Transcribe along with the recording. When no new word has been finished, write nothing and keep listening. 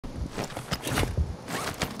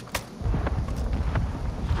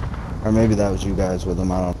Or maybe that was you guys with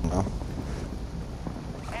them, I don't know.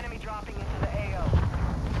 Enemy dropping into the AO.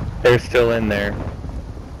 They're still in there.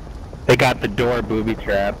 They got the door booby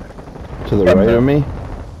trap. To the right of me?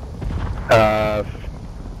 I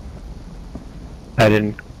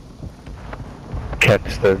didn't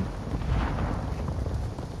catch the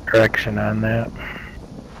direction on that.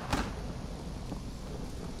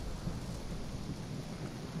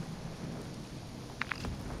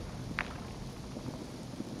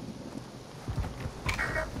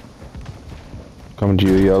 Coming to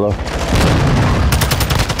you, Yellow.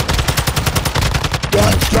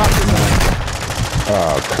 What? Drop him.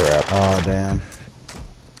 Oh, crap. Oh, damn.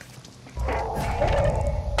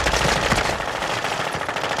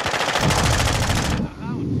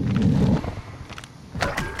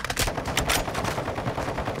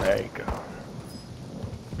 There you go.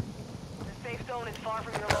 The safe zone is far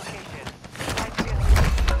from your location. Fight to get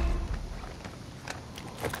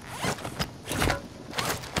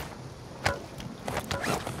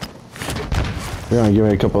You gonna give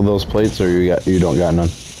me a couple of those plates, or you don't got none?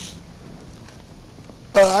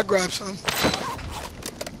 I grabbed some.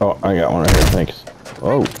 Oh, I got one right here. Thanks.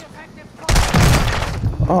 Oh.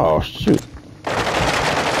 Oh shoot. I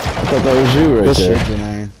thought that was you right Good there. shit,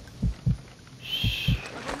 Jermaine.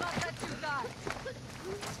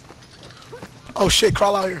 Oh shit,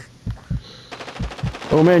 crawl out here.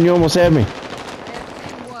 Oh man, you almost had me.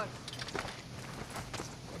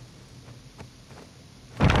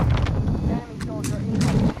 enemy soldier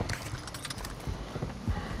incoming.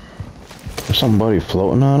 There's somebody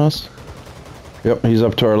floating on us. Yep, he's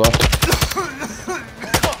up to our left.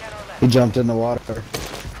 He jumped in the water.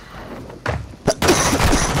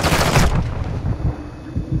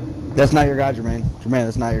 That's not your guy, Jermaine. Jermaine,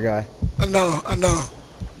 that's not your guy. I know.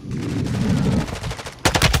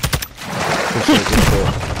 Good shit, good shit.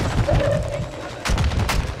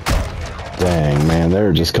 Dang, man,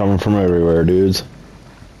 they're just coming from everywhere, dudes.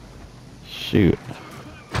 Shoot.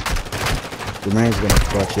 Jermaine's gonna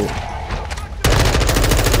clutch it.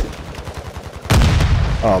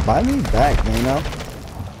 Oh, buy me back, Mano.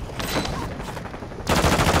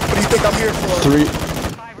 What do you think I'm here for?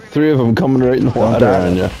 Three of them coming right in the water die.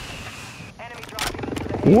 on you. Enemy dropping into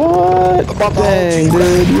the AO. What? About the whole Dang, team.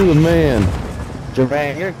 dude, you're the man.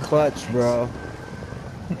 Jermaine, you're clutch, bro.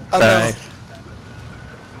 I know. Nice.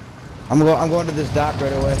 I'm going to this dock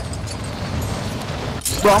right away.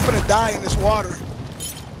 Bro, I'm gonna die in this water.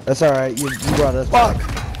 That's alright, you brought us Fuck.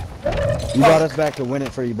 back. You brought us back to win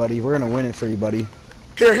it for you, buddy. We're gonna win it for you, buddy.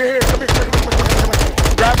 Here. Come here.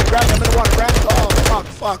 Grab it. I'm in the water. Grab it. Oh,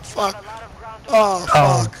 fuck. Oh,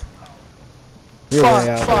 fuck. You're Fuck, way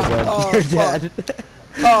out fuck. there, bud. Oh, You're fuck. dead.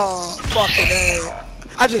 Oh, fucking A.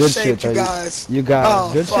 I just Good saved shit, you buddy. guys. You got Oh,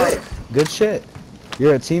 it. Good fuck. shit. Good shit.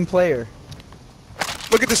 You're a team player.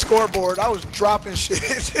 Look at the scoreboard. I was dropping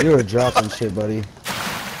shit. You were dropping shit, buddy.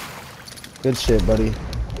 Good shit, buddy.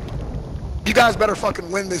 You guys better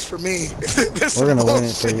fucking win this for me. This We're gonna is win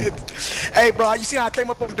it for you. bullshit. Hey, bro, you see how I came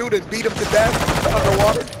up on dude and beat him to death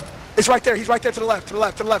underwater? It's right there. He's right there to the left,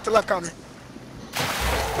 Connor.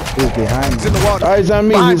 He's behind He's me. in the water. Oh, he's on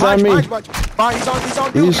me, he's on me. Behind,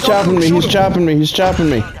 He's chopping me, he's chopping me, he's chopping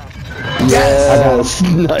me. Yes. Yes,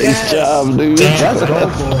 nice Yes. job, dude. Let's go,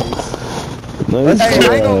 boys. Nice Hey,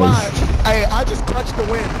 I ain't gonna job. lie. Hey, I just clutched the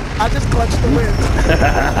win.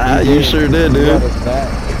 You sure did, You got dude. us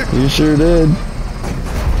back. You sure did.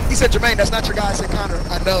 He said, Jermaine, that's not your guy. I said, Connor,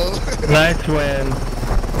 I know. Nice win.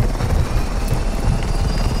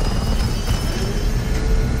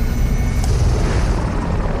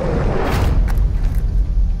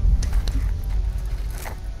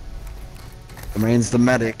 Jermaine's the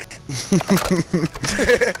medic.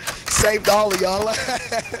 Saved all of y'all.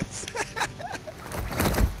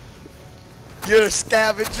 You're a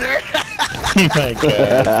scavenger. Oh my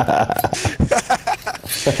god.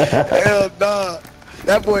 Hell nah.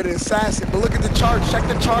 That boy the assassin. But look at the charts. Check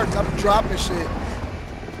the charts. I'm dropping shit.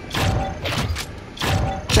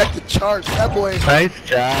 Check the charts. That boy. Nice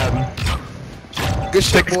job. Good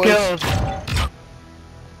shit, 6 boys. kills.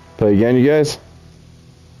 Play again, you guys?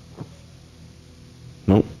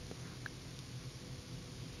 Nope.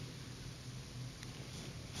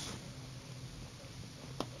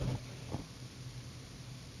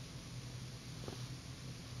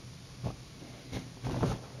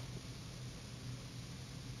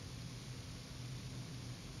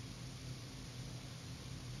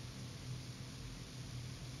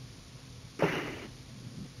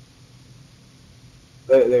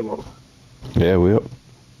 They won't. Yeah, we up.